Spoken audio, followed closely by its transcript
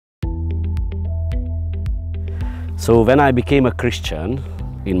So when I became a Christian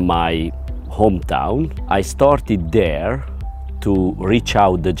in my hometown, I started there to reach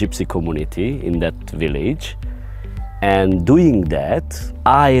out the gypsy community in that village. And doing that,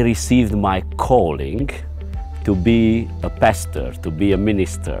 I received my calling to be a pastor, to be a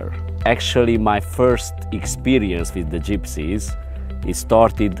minister. Actually, my first experience with the gypsies, it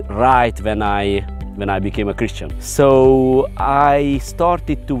started right when I became a Christian. So I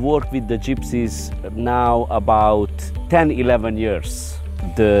started to work with the gypsies now about 10, 11 years.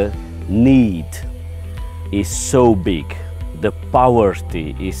 The need is so big. The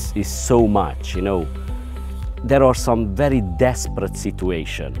poverty is so much, you know. There are some very desperate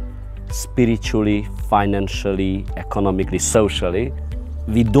situations, spiritually, financially, economically, socially.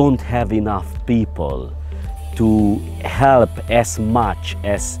 We don't have enough people to help as much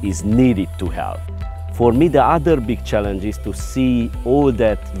as is needed to help. For me, the other big challenge is to see all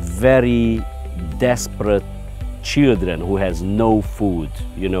that very desperate children who has no food,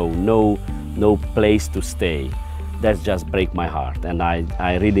 you know, no place to stay. That just breaks my heart, and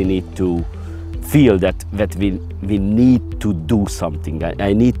I really need to feel that we need to do something.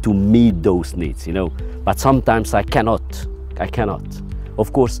 I need to meet those needs, you know. But sometimes I cannot.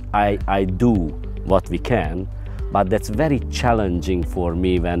 Of course, I do what we can, but that's very challenging for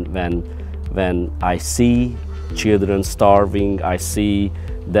me when I see children starving, I see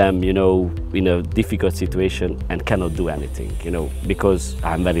them, you know, in a difficult situation and cannot do anything, you know, because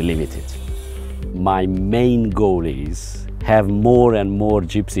I'm very limited. My main goal is have more and more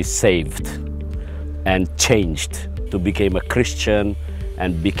gypsies saved and changed to become a Christian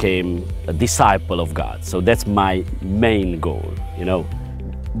and became a disciple of God. So that's my main goal, you know.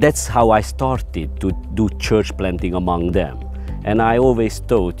 That's how I started to do church planting among them. And I always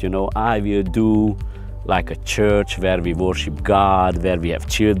thought, you know, I will do like a church where we worship God, where we have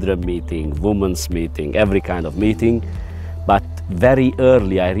children meeting, women's meeting, every kind of meeting. But very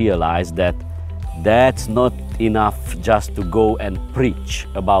early I realized that that's not enough just to go and preach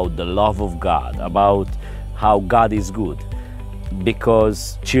about the love of God, about how God is good,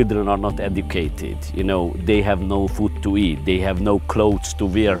 because children are not educated, you know, they have no food to eat, they have no clothes to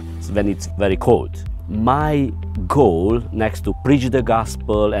wear when it's very cold. My goal, next to preach the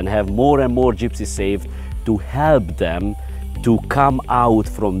gospel and have more and more gypsies saved, to help them to come out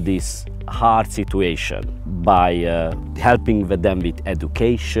from this hard situation by helping them with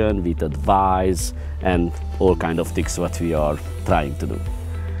education, with advice, and all kind of things what we are trying to do.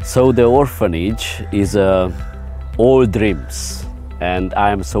 So the orphanage is all dreams, and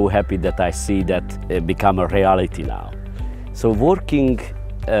I am so happy that I see that become a reality now. So working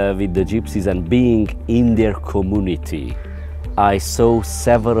with the gypsies and being in their community, I saw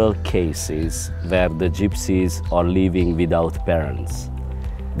several cases where the gypsies are living without parents.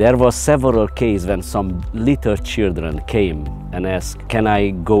 There were several cases when some little children came and asked, can I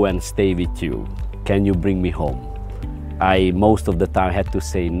go and stay with you? Can you bring me home? I most of the time had to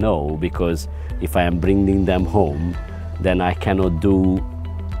say no, because if I am bringing them home, then I cannot do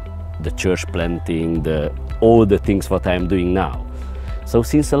the church planting, all the things what I am doing now. So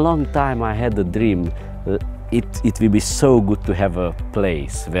since a long time I had a dream, it will be so good to have a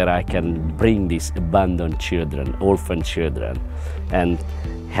place where I can bring these abandoned children, orphan children, and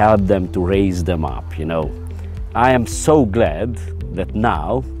help them to raise them up, you know. I am so glad that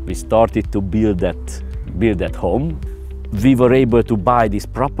now we started to build that home. We were able to buy this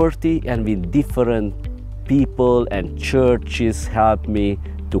property, and with different people and churches helped me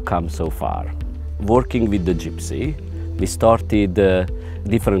to come so far. Working with the gypsy, we started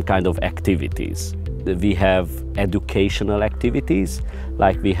different kind of activities. We have educational activities,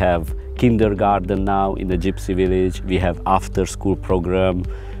 like we have kindergarten now in the gypsy village, we have after-school program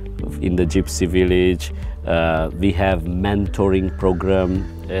in the gypsy village, we have mentoring program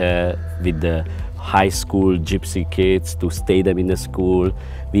with the high school gypsy kids to stay them in the school,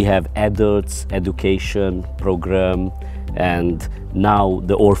 we have adults education program, and now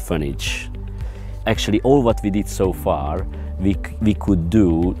the orphanage. Actually, all what we did so far, we could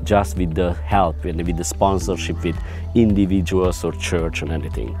do just with the help and with the sponsorship with individuals or church and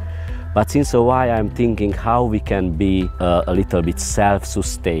anything. But since a while I'm thinking how we can be a little bit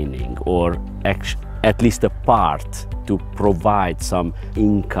self-sustaining, or at least a part to provide some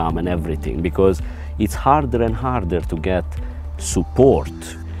income and everything, because it's harder and harder to get support.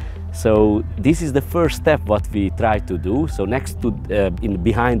 So this is the first step what we try to do. So next to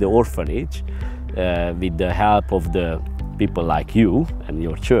behind the orphanage, with the help of the people like you and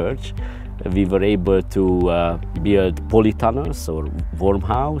your church, we were able to build polytunnels or warm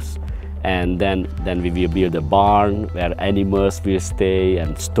house, and then we will build a barn where animals will stay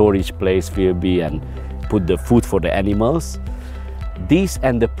and storage place will be, and put the food for the animals. This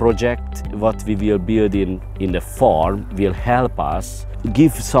and the project what we will build in the farm will help us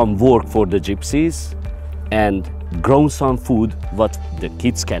give some work for the gypsies and grow some food what the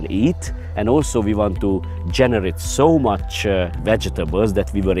kids can eat. And also we want to generate so much vegetables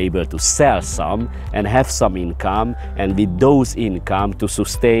that we were able to sell some and have some income, and with those income to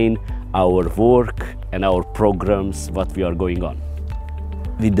sustain our work and our programs what we are going on.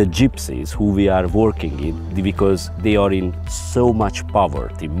 With the gypsies who we are working with, because they are in so much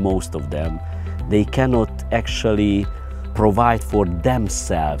poverty, most of them, they cannot actually provide for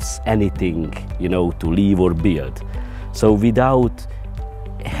themselves anything, you know, to live or build. So without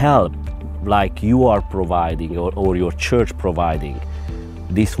help like you are providing or your church providing,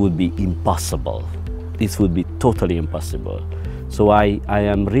 this would be impossible. This would be totally impossible. So I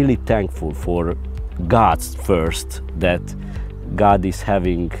am really thankful for God first, that God is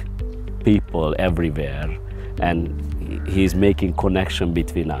having people everywhere and He's making connection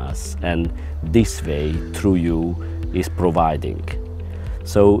between us, and this way through you is providing.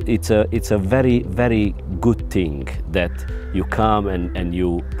 So it's a very, very good thing that you come and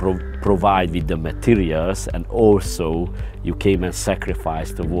you provide with the materials, and also you came and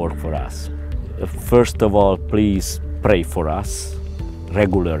sacrificed the work for us. First of all, please pray for us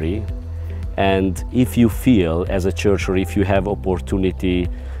regularly. And if you feel as a church, or if you have opportunity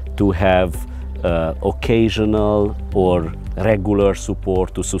to have occasional or regular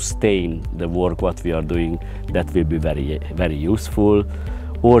support to sustain the work what we are doing, that will be very, very useful.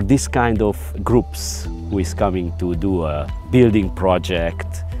 Or this kind of groups who is coming to do a building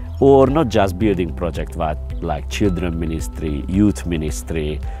project, or not just building project, but like children ministry, youth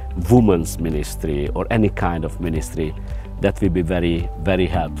ministry, women's ministry, or any kind of ministry, that will be very, very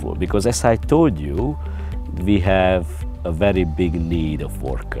helpful. Because as I told you, we have a very big need of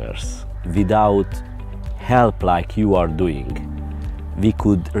workers. Without help like you are doing, we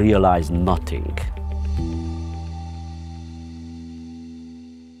could realize nothing.